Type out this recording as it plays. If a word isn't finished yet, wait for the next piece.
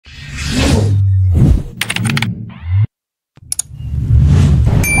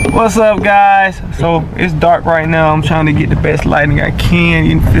What's up, guys? So it's dark right now. I'm trying to get the best lighting I can,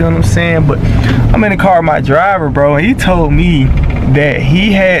 you feel what I'm saying? But I'm in the car with my driver, bro, and he told me that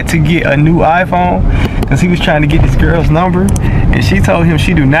he had to get a new iPhone because he was trying to get this girl's number, and she told him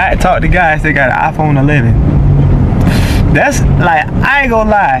she do not talk to guys that got an iPhone 11. That's like, I ain't gonna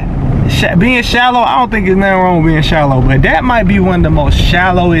lie, being shallow, I don't think there's nothing wrong with being shallow, but that might be one of the most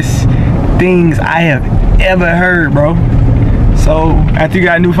shallowest things I have ever heard, bro. So after you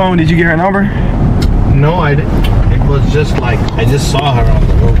got a new phone, did you get her number? No, I didn't. It was just like, I just saw her on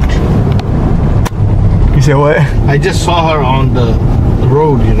the road. You said what? I just saw her on the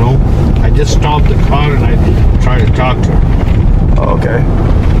road, you know. I just stopped the car and I tried to talk to her. Oh, okay.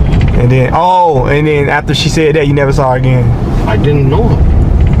 And then after she said that, you never saw her again? I didn't know her.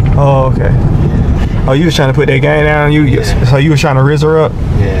 Oh, okay. Oh, you was trying to put that game down? So you was trying to riz her up?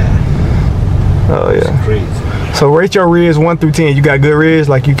 Yeah. Oh, yeah. It's crazy. So rate your riz 1 through 10. You got good riz?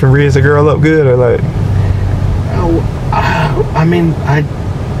 Like you can riz a girl up good, or like? I mean,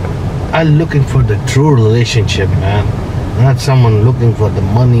 I'm looking for the true relationship, man. Not someone looking for the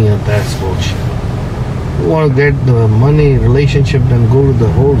money and that bullshit. You want to get the money relationship, then go to the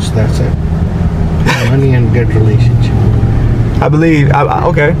horse. That's it. Get money and get relationship. I believe.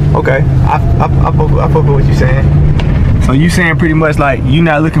 Okay. I fuck with what you're saying. So you saying pretty much like you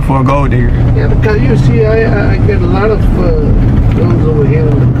not looking for a gold digger? Yeah, because you see, I get a lot of girls over here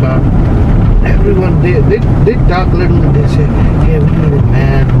in the car. Everyone, they talk a little bit. They say, yeah, we need a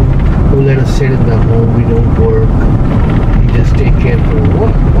man who let us sit in the home. We don't work. We just take care of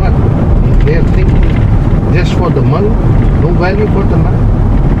what? They're thinking just for the money, no value for the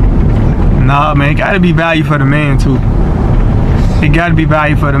man. Nah, man, it gotta be value for the man too. It gotta be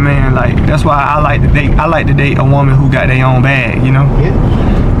value for the man. Like that's why I like to date. I like to date a woman who got their own bag. You know. Yeah.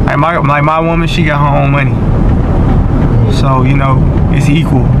 Like my woman, she got her own money. So you know, it's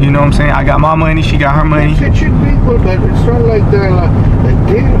equal. You know what I'm saying? I got my money, she got her money. It should be equal, but it's not like they're like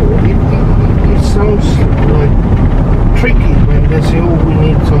it sounds like tricky when they say, "Oh, we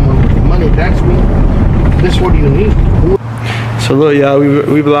need someone with money." That's me. This is what you need. So look, y'all,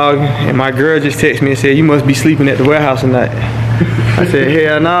 we vlogging, and my girl just texted me and said, "You must be sleeping at the warehouse tonight." I said,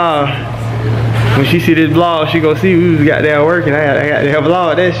 "Hell nah." When she see this vlog, she gonna see we was goddamn working. I got to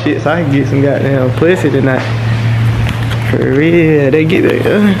vlog that shit so I can get some goddamn pussy tonight. For real, they get that.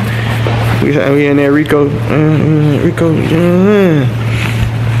 We in there, Rico.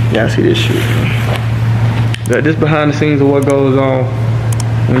 Y'all see this shit. But this behind the scenes of what goes on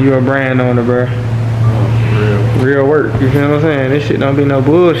when you're a brand owner, bro. Real work, you feel what I'm saying? This shit don't be no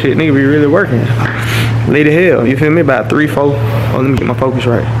bullshit, nigga be really working. Late the hell, you feel me? About 3, 4. Oh, let me get my focus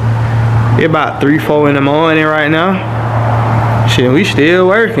right. It's about 3, 4 in the morning right now. Shit, we still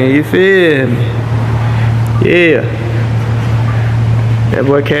working, you feel me? Yeah. That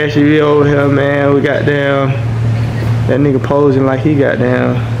boy Cashy be over here, man. We got down. That nigga posing like he got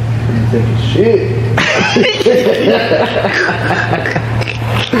down. Shit.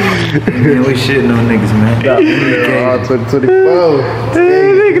 Man, we shitting on niggas, man. Yeah, 2024.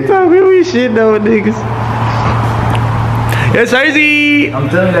 Hey, nigga talking, we shitting on niggas. Yes, crazy. I'm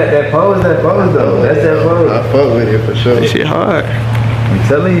telling you that pose though. That's that pose. I fuck with it for sure. That shit hard. I'm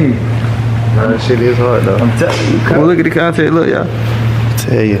telling you. That shit is hard though. I'm telling you. Well, look at the content, look, y'all.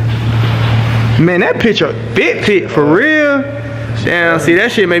 Tell you. Man, that picture fit for real. Damn, see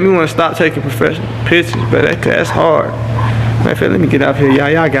that shit made me want to stop taking professional pictures, but that's hard. Man, let me get out here, y'all.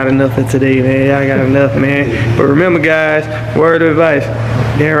 Y'all got enough for today, man. Y'all got enough, man. But remember, guys, word of advice: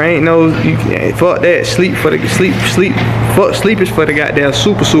 there ain't no fuck that. Sleep. Fuck sleepers for the goddamn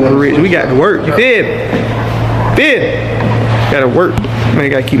super rich. We got to work. You feel me? Gotta work. Man,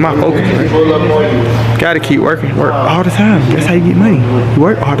 gotta keep my focus. Man. Gotta keep working. Work all the time. That's how you get money. You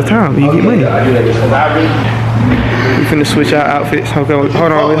work all the time and you get money. We finna switch our outfits. Okay, hold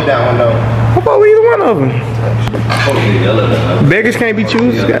on. How about either one of them? Beggars can't be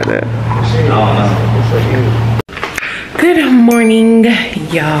choosers. Got that. Good morning,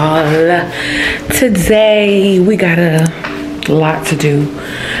 y'all. Today we got a lot to do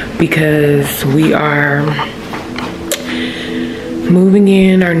because we are moving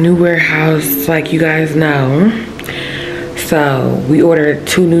in our new warehouse, like you guys know. So we ordered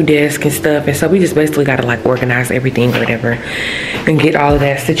 2 new desks and stuff, and so we just basically gotta like organize everything or whatever and get all of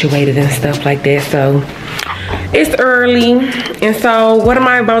that situated and stuff like that. So it's early, and so what am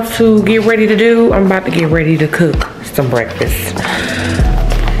I about to get ready to do? I'm about to get ready to cook some breakfast.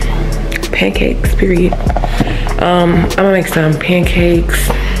 Pancakes, period. I'm gonna make some pancakes,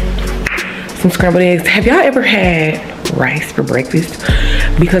 some scrambled eggs. Have y'all ever had rice for breakfast?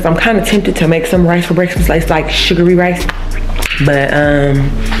 Because I'm kind of tempted to make some rice for breakfast. It's like sugary rice, but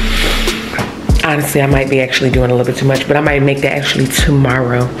Honestly, I might be actually doing a little bit too much, but I might make that actually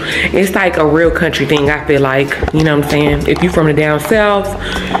tomorrow. It's like a real country thing, I feel like. You know what I'm saying? If you from the down south,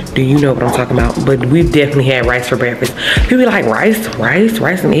 do you know what I'm talking about? But we've definitely had rice for breakfast. People be like, rice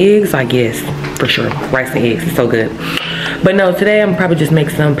and eggs? Like, yes, for sure. Rice and eggs, it's so good. But no, today I'm probably just make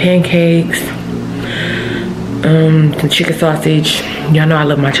some pancakes, some chicken sausage. Y'all know I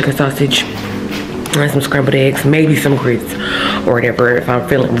love my chicken sausage. And some scrambled eggs, maybe some grits or whatever if I'm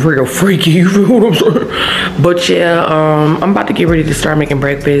feeling real freaky, you know what I'm saying? But yeah, I'm about to get ready to start making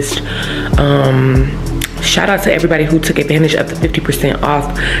breakfast. Shout out to everybody who took advantage of the 50%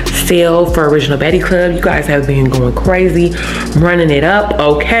 off sale for Original Betty Club. You guys have been going crazy, running it up,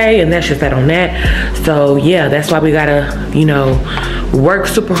 okay? And that's just that on that. So yeah, that's why we gotta, you know, work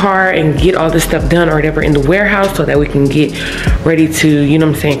super hard and get all this stuff done or whatever in the warehouse so that we can get ready to, you know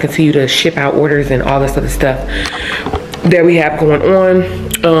what I'm saying, continue to ship out orders and all this other stuff that we have going on.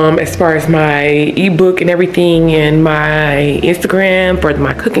 As far as my ebook and everything and my Instagram for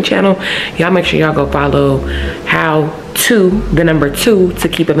my cooking channel, y'all make sure y'all go follow the number 2 to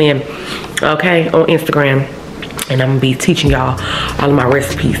keep them in, okay, on Instagram. And I'm gonna be teaching y'all all of my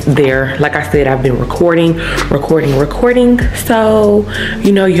recipes there. Like I said, I've been recording. So,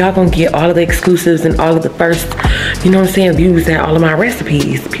 you know, y'all gonna get all of the exclusives and all of the first, you know what I'm saying, views at all of my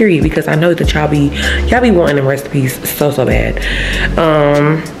recipes, period. Because I know that y'all be wanting them recipes so bad.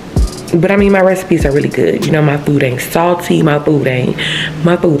 But I mean, my recipes are really good. You know, my food ain't salty. My food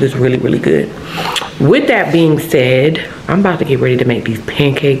is really good. With that being said, I'm about to get ready to make these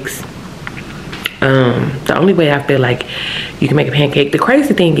pancakes. The only way I feel like you can make a pancake, the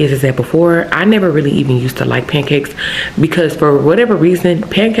crazy thing is that before I never really even used to like pancakes, because for whatever reason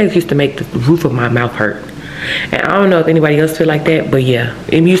pancakes used to make the roof of my mouth hurt. And I don't know if anybody else feel like that, but yeah,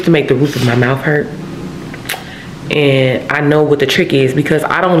 it used to make the roof of my mouth hurt. And I know what the trick is, because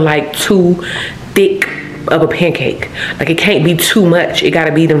I don't like too thick of a pancake. Like, it can't be too much. It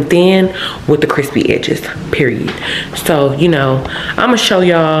gotta be them thin with the crispy edges, period. So, you know, I'm gonna show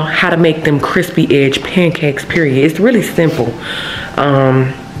y'all how to make them crispy edge pancakes, period. It's really simple.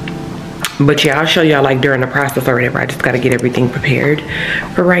 But yeah, I'll show y'all like during the process or whatever. I just gotta get everything prepared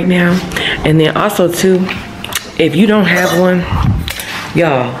for right now. And then also too, if you don't have one,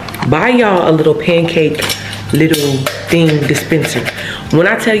 y'all, buy y'all a little pancake little thing dispenser. When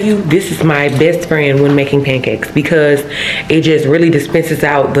I tell you, this is my best friend when making pancakes, because it just really dispenses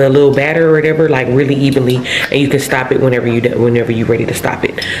out the little batter or whatever like really evenly, and you can stop it whenever you're ready to stop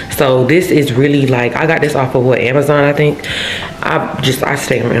it. So this is really like, I got this off of Amazon, I think. I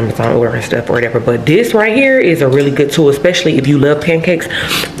stay on Amazon ordering stuff or whatever, but this right here is a really good tool, especially if you love pancakes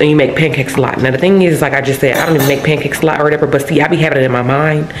and you make pancakes a lot. Now the thing is, like I just said, I don't even make pancakes a lot or whatever, but see, I be having it in my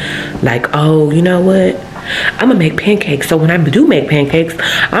mind like, oh, you know what, I'm gonna make pancakes. So when I do make pancakes,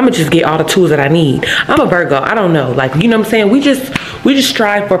 I'm gonna just get all the tools that I need. I'm a Virgo, I don't know, like, you know what I'm saying, we just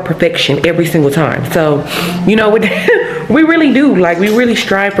strive for perfection every single time. So, you know, we really do, like, we really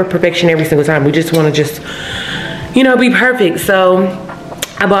strive for perfection every single time. We just want to just, you know, be perfect. So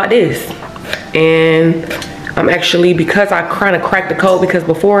I bought this, and I'm actually, because I kind of cracked the code, because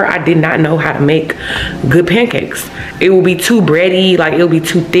before I did not know how to make good pancakes. It will be too bready, like it'll be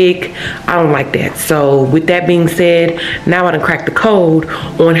too thick. I don't like that. So with that being said, now I done cracked the code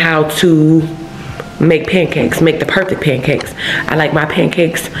on how to make pancakes, make the perfect pancakes. I like my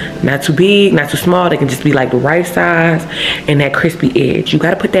pancakes not too big, not too small. They can just be like the right size and that crispy edge. You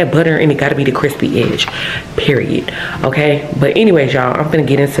gotta put that butter and it gotta be the crispy edge, period. Okay, but anyways, y'all, I'm gonna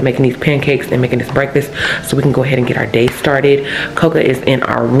get into making these pancakes and making this breakfast so we can go ahead and get our day started. Coca is in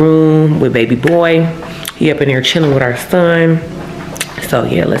our room with baby boy. He up in here chilling with our son. So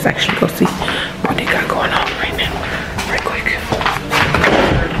yeah, let's actually go see what they got going on right now, right quick.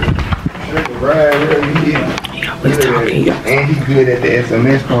 And he's good at the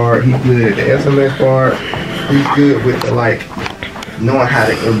SMS part. He's good at the SMS part. He's good with the, like, knowing how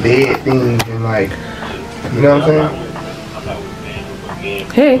to embed things and, like, you know what I'm saying?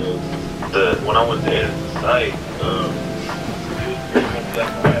 Hey. When I was there at the site,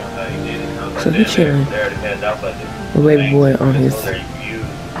 so he's chilling with baby boy on his lap.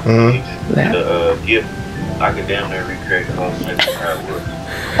 The gift, I could damn near recreate the whole thing how it works.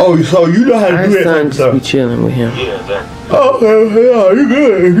 Oh, so you know how to do that type of stuff? Be chilling with him. Yeah, exactly. Oh, yeah, you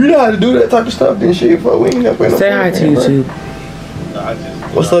good. If you know how to do that type of stuff, then shit, fuck, we ain't got no. Say hi to YouTube.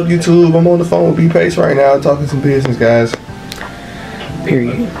 What's up, YouTube? I'm on the phone with B-Pace right now, talking some business, guys.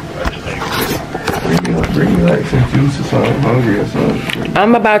 Period. Bring me like some juice or something. I'm hungry or something.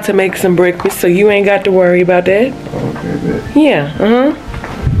 I'm about to make some breakfast, so you ain't got to worry about that. Okay, bet. Yeah,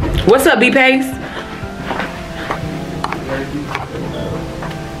 What's up, B-Pace?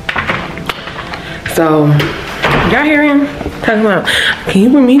 So y'all hear him talking about, can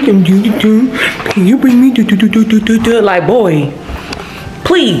you bring me do? Can you bring me do? Like, boy,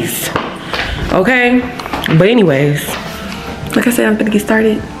 please. Okay. But anyways, like I said, I'm gonna get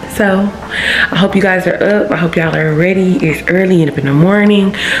started. So I hope you guys are up. I hope y'all are ready. It's early up in the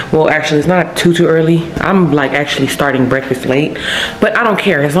morning. Well, actually, it's not too early. I'm like actually starting breakfast late, but I don't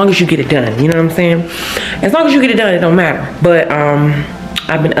care as long as you get it done. You know what I'm saying? As long as you get it done, it don't matter. But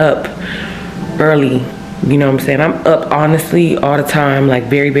I've been up early. You know what I'm saying? I'm up honestly all the time, like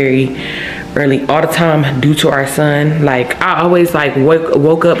very, very early all the time due to our son. Like I always like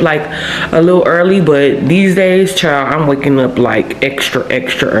woke up like a little early, but these days, child, I'm waking up like extra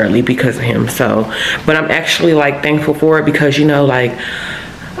early because of him. So, but I'm actually like thankful for it because, you know, like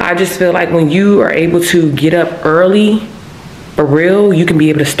I just feel like when you are able to get up early, for real, you can be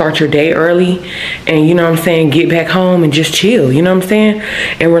able to start your day early and, you know what I'm saying, get back home and just chill, you know what I'm saying,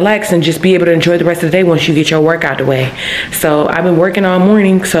 and relax and just be able to enjoy the rest of the day once you get your work out the way. So I've been working all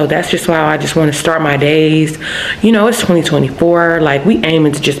morning, so that's just why I just want to start my days. You know, it's 2024, like we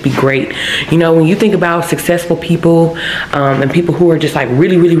aiming to just be great. You know, when you think about successful people and people who are just like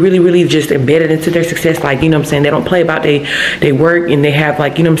really just embedded into their success, like, you know what I'm saying, they don't play about they work and they have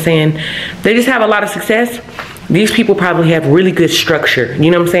like, you know what I'm saying, they just have a lot of success. These people probably have really good structure.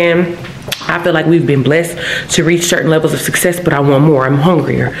 You know what I'm saying? I feel like we've been blessed to reach certain levels of success, but I want more. I'm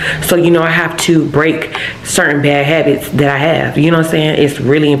hungrier. So, you know, I have to break certain bad habits that I have. You know what I'm saying? It's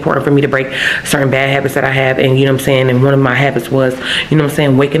really important for me to break certain bad habits that I have. And, you know what I'm saying? And one of my habits was, you know what I'm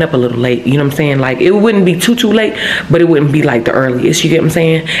saying, waking up a little late. You know what I'm saying? Like, it wouldn't be too late, but it wouldn't be like the earliest. You get what I'm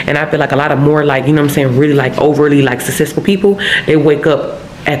saying? And I feel like a lot of more like, you know what I'm saying, really like overly like successful people, they wake up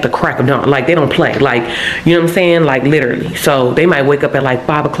at the crack of dawn. Like they don't play, like, you know what I'm saying, like literally. So they might wake up at like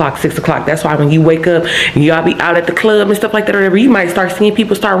 5 o'clock, 6 o'clock. That's why when you wake up and y'all be out at the club and stuff like that or whatever, you might start seeing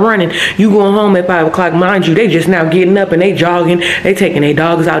people start running. You going home at 5 o'clock, mind you, they just now getting up and they jogging, they taking their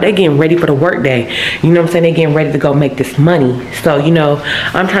dogs out, they getting ready for the work day. You know what I'm saying? They getting ready to go make this money. So, you know,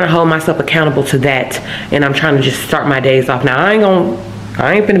 I'm trying to hold myself accountable to that, and I'm trying to just start my days off. Now I ain't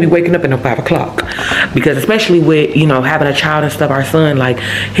gonna be waking up at no 5 o'clock, because especially with, you know, having a child and stuff, our son, like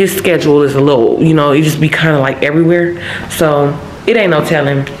his schedule is a little, you know, it just be kind of like everywhere. So it ain't no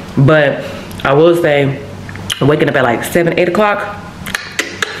telling, but I will say waking up at like 7, 8 o'clock,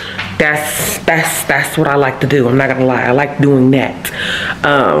 that's what I like to do. I'm not gonna lie, I like doing that.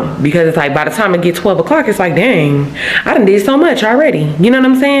 Because it's like by the time it gets 12 o'clock, it's like, dang, I done did so much already. You know what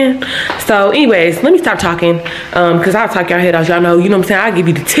I'm saying? So anyways, let me stop talking, because I'll talk y'all head off. Y'all know, you know what I'm saying, I'll give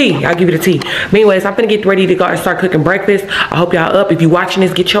you the tea. I'll give you the tea. But anyways, I'm gonna get ready to go and start cooking breakfast. I hope y'all up. If you watching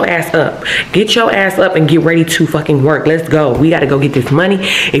this, get your ass up. Get your ass up and get ready to fucking work. Let's go. We gotta go get this money.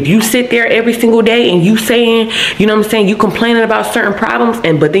 If you sit there every single day and you saying, you know what I'm saying, you complaining about certain problems,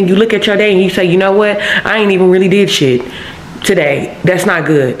 but then you look at your day and you say, you know what, I ain't even really did shit today. That's not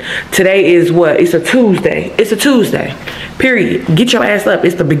good. Today is what? It's a Tuesday. It's a Tuesday. Period. Get your ass up.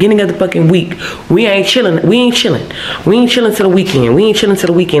 It's the beginning of the fucking week. We ain't chilling. We ain't chilling. We ain't chilling till the weekend. We ain't chilling till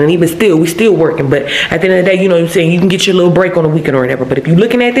the weekend. And even still, we still working. But at the end of the day, you know what I'm saying, you can get your little break on the weekend or whatever. But if you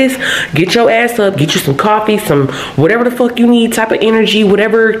looking at this, get your ass up. Get you some coffee, some whatever the fuck you need, type of energy,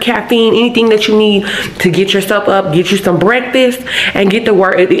 whatever caffeine, anything that you need to get yourself up. Get you some breakfast and get to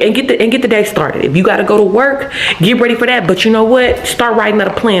work and get the day started. If you got to go to work, get ready for that. But you know what? Start writing out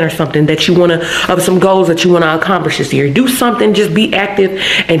a plan or something that you want to, of some goals that you want to accomplish this year. Do something, just be active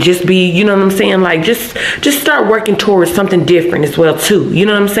and just be, you know what I'm saying, like just start working towards something different as well too. You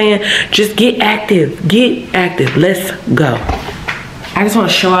know what I'm saying? Just get active. Get active. Let's go. I just want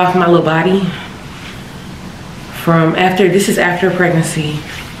to show off my little body from after, this is after pregnancy.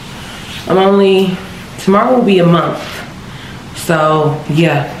 Tomorrow will be a month. So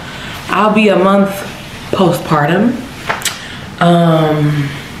yeah, I'll be a month postpartum.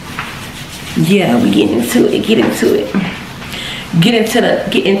 Yeah, we get into it,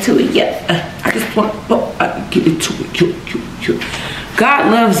 yeah. I just want to get into it.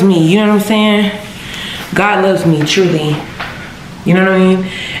 God loves me, you know what I'm saying? God loves me, truly. You know what I mean?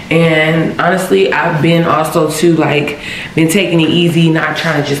 And honestly, I've been also too, like, been taking it easy, not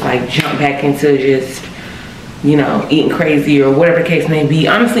trying to just like jump back into just, you know, eating crazy or whatever the case may be.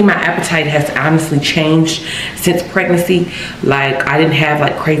 Honestly, my appetite has honestly changed since pregnancy. Like, I didn't have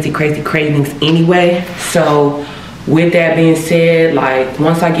like crazy cravings anyway. So with that being said, like,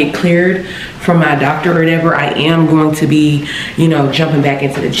 once I get cleared from my doctor or whatever, I am going to be, you know, jumping back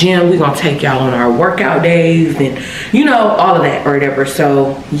into the gym. We're gonna take y'all on our workout days and, you know, all of that or whatever.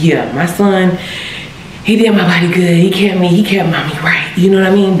 So yeah, my son, he did my body good. He kept mommy right, you know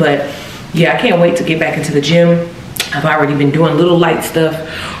what I mean? But yeah, I can't wait to get back into the gym. I've already been doing little light stuff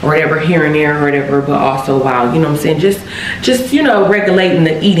or whatever here and there or whatever, but also while, you know what I'm saying, just you know, regulating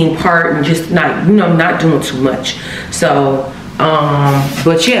the eating part and just not, you know, not doing too much. So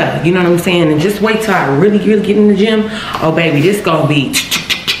but yeah, you know what I'm saying, and just wait till I really get in the gym. Oh baby, this gonna be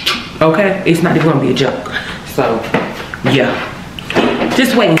okay, it's not even gonna be a joke. So yeah,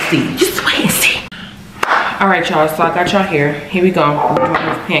 just wait and see, just wait and see. All right, y'all, so I got y'all here. Here we go. We're doing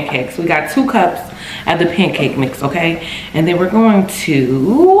these pancakes. We got 2 cups of the pancake mix, okay? And then we're going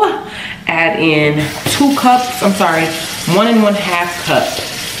to add in 2 cups, I'm sorry, 1 1/2 cup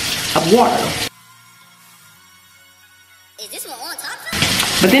of water. Is this one on top?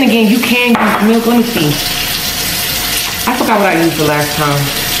 But then again, you can use milk. Let me see. I forgot what I used the last time.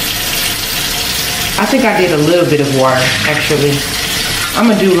 I think I did a little bit of water, actually. I'm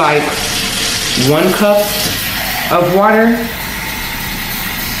gonna do like 1 cup of water,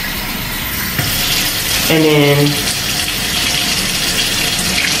 and then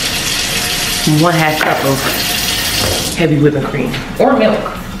 1/2 cup of heavy whipping cream or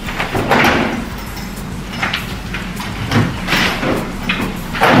milk.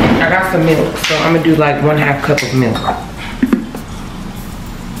 I got some milk, so I'm gonna do like 1/2 cup of milk.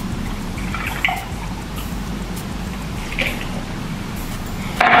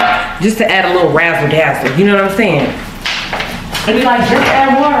 Just to add a little razzle dazzle, you know what I'm saying? And be like, just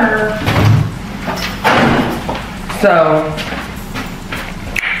add water. So,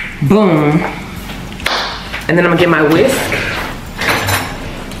 boom. And then I'm gonna get my whisk,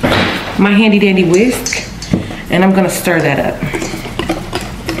 my handy dandy whisk, and I'm gonna stir that up.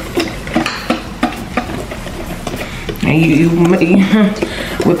 And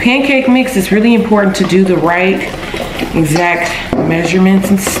with pancake mix, it's really important to do the right exact measurements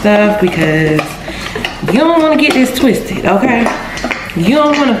and stuff, because you don't want to get this twisted, okay? You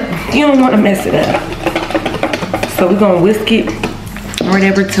don't want to mess it up. So we're gonna whisk it or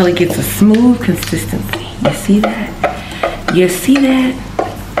whatever till it gets a smooth consistency. You see that? You see that?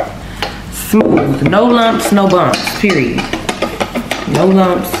 Smooth, no lumps, no bumps, period. No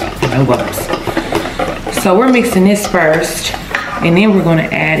lumps, no bumps. So we're mixing this first, and then we're gonna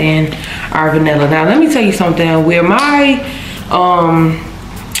add in our vanilla. Now let me tell you something, with my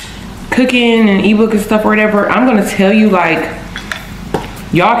cooking and ebook and stuff or whatever, I'm gonna tell you, like,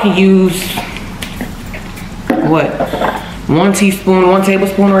 y'all can use what, 1 teaspoon, 1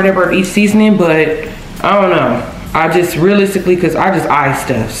 tablespoon or whatever of each seasoning, but I don't know, I just realistically, because I just eye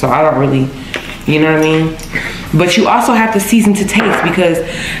stuff, so I don't really, you know what I mean? But you also have to season to taste, because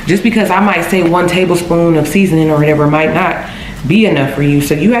just because I might say 1 tablespoon of seasoning or whatever might not be enough for you.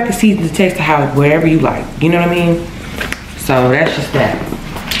 So you have to season to taste to how, whatever you like. You know what I mean? So that's just that.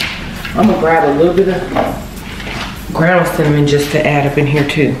 I'm gonna grab a little bit of ground cinnamon just to add up in here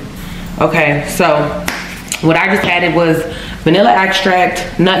too. Okay, so what I just added was vanilla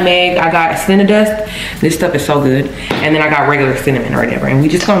extract, nutmeg, I got cinnadust. This stuff is so good. And then I got regular cinnamon or whatever. And we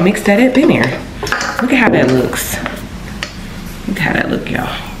just gonna mix that up in there. Look at how that looks. Look at how that look, y'all.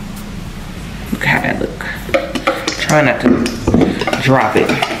 Look at how that look. Try not to drop it.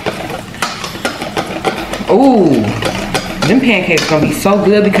 Ooh, them pancakes gonna be so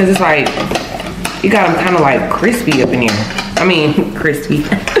good, because it's like, you got them kind of like crispy up in here. I mean, crispy.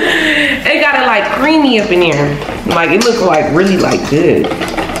 It got it like creamy up in here. Like, it looks like really like good.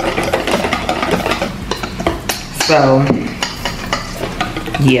 So,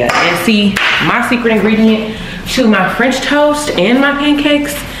 yeah, and see, my secret ingredient to my French toast and my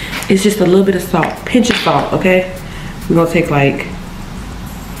pancakes is just a little bit of salt, pinch of salt, okay? We're gonna take like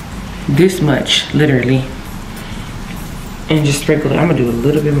this much, literally, and just sprinkle it. I'm gonna do a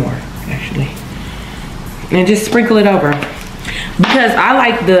little bit more, actually. And just sprinkle it over. Because I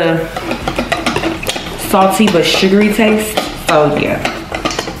like the salty but sugary taste, so yeah.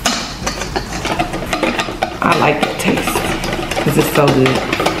 I like that taste, because it's so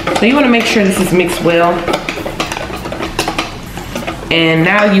good. So you wanna make sure this is mixed well. And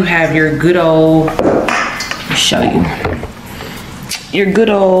now you have your good old, I'll show you, your good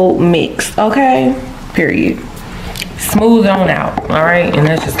old mix, okay? Period. Smooth on out, all right? And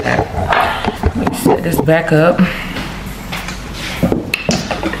that's just that. Let me set this back up.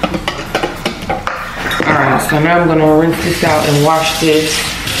 All right, so now I'm gonna rinse this out and wash this,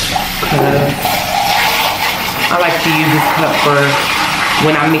 because I like to use this cup for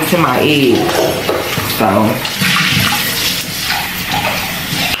when I'm mixing my eggs, so.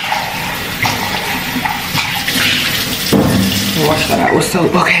 Wash that out with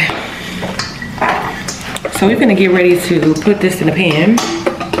soap, okay. So we're gonna get ready to put this in the pan.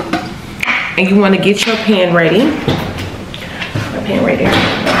 And you wanna get your pan ready. My pan right there.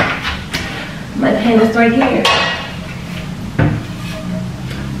 My pan is right here.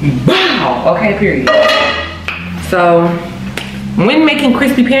 Wow. Okay, period. So when making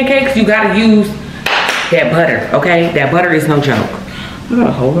crispy pancakes, you gotta use that butter, okay? That butter is no joke. I got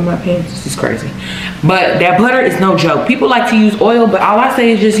a hole in my pants. This is crazy. But that butter is no joke. People like to use oil, but all I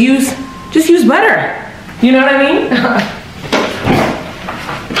say is just use butter. You know what I mean?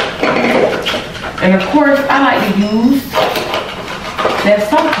 And of course, I like to use that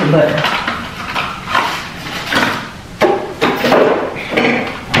salted butter.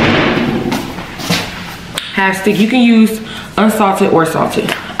 Half stick. You can use unsalted or salted.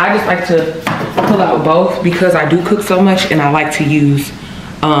 I just like to pull out both because I do cook so much, and I like to use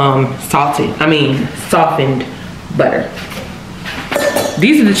softened butter.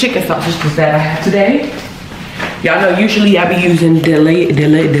 These are the chicken sausages that I have today. Y'all know usually I be using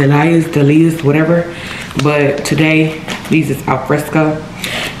Delia's, whatever, but today these is alfresco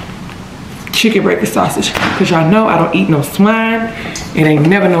chicken breakfast sausage, because y'all know I don't eat no swine. It ain't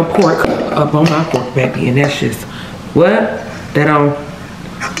never no pork up on my pork, baby, and that's just what that on.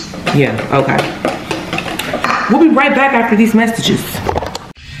 Yeah, okay. We'll be right back after these messages.